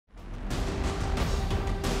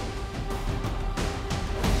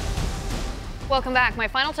Welcome back. My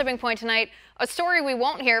final tipping point tonight, a story we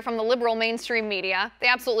won't hear from the liberal mainstream media. They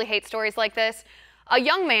absolutely hate stories like this. A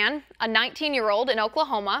young man, a 19-year-old in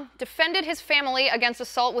Oklahoma, defended his family against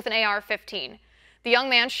assault with an AR-15. The young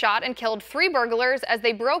man shot and killed 3 burglars as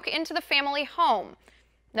they broke into the family home.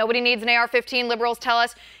 Nobody needs an AR-15, liberals tell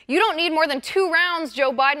us. You don't need more than 2 rounds,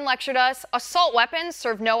 Joe Biden lectured us. Assault weapons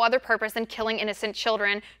serve no other purpose than killing innocent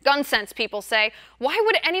children. Gun sense, people say. Why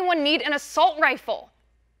would anyone need an assault rifle?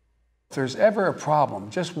 If there's ever a problem,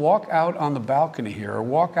 just walk out on the balcony here or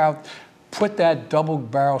walk out, put that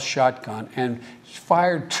double-barrel shotgun and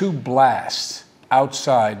fire 2 blasts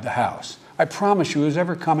outside the house. I promise you, who's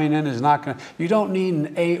ever coming in is not going to, you don't need an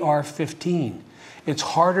AR-15. It's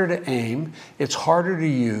harder to aim, it's harder to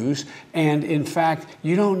use, and in fact,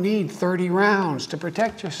 you don't need 30 rounds to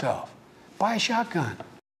protect yourself. Buy a shotgun.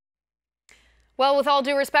 Well, with all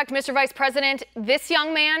due respect, Mr. Vice President, this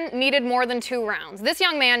young man needed more than 2 rounds. This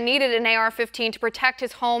young man needed an AR-15 to protect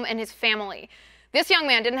his home and his family. This young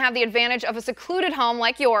man didn't have the advantage of a secluded home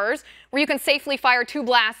like yours, where you can safely fire 2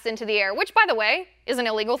 blasts into the air, which, by the way, is an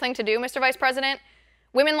illegal thing to do, Mr. Vice President.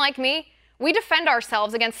 Women like me, we defend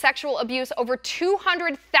ourselves against sexual abuse over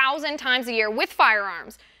 200,000 times a year with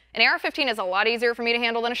firearms. An AR-15 is a lot easier for me to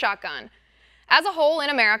handle than a shotgun. As a whole in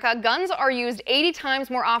America, guns are used 80 times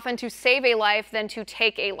more often to save a life than to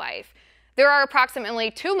take a life. There are approximately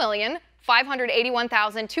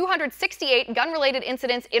 2,581,268 gun-related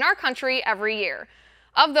incidents in our country every year.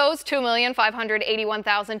 Of those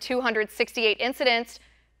 2,581,268 incidents,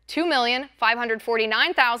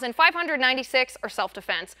 2,549,596 are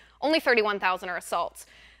self-defense. Only 31,000 are assaults.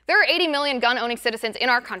 There are 80 million gun-owning citizens in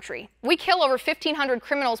our country. We kill over 1,500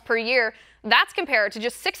 criminals per year. That's compared to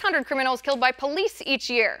just 600 criminals killed by police each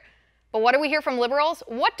year. But what do we hear from liberals?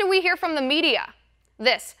 What do we hear from the media?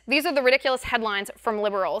 These are the ridiculous headlines from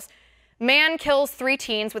liberals. Man kills 3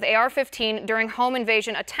 teens with AR-15 during home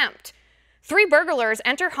invasion attempt. 3 burglars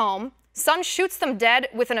enter home. Son shoots them dead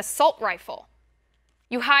with an assault rifle.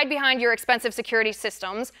 You hide behind your expensive security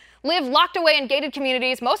systems, live locked away in gated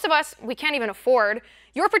communities. Most of us, we can't even afford.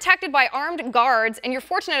 You're protected by armed guards, and you're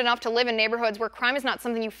fortunate enough to live in neighborhoods where crime is not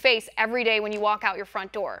something you face every day when you walk out your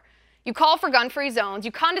front door. You call for gun-free zones.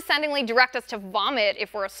 You condescendingly direct us to vomit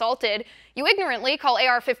if we're assaulted. You ignorantly call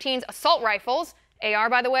AR-15s assault rifles. AR,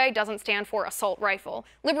 by the way, doesn't stand for assault rifle.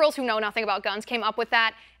 Liberals who know nothing about guns came up with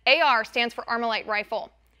that. AR stands for Armalite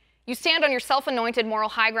rifle. You stand on your self-anointed moral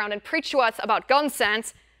high ground and preach to us about gun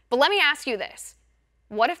sense, but let me ask you this.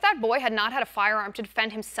 What if that boy had not had a firearm to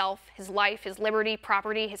defend himself, his life, his liberty,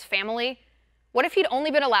 property, his family? What if he'd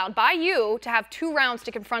only been allowed by you to have 2 rounds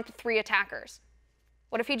to confront the 3 attackers?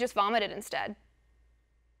 What if he just vomited instead?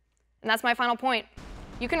 And that's my final point.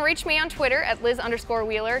 You can reach me on Twitter at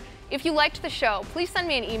Liz_Wheeler. If you liked the show, please send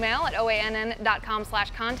me an email at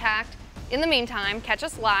oann.com/contact. In the meantime, catch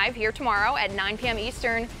us live here tomorrow at 9 p.m.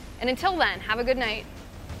 Eastern. And until then, have a good night.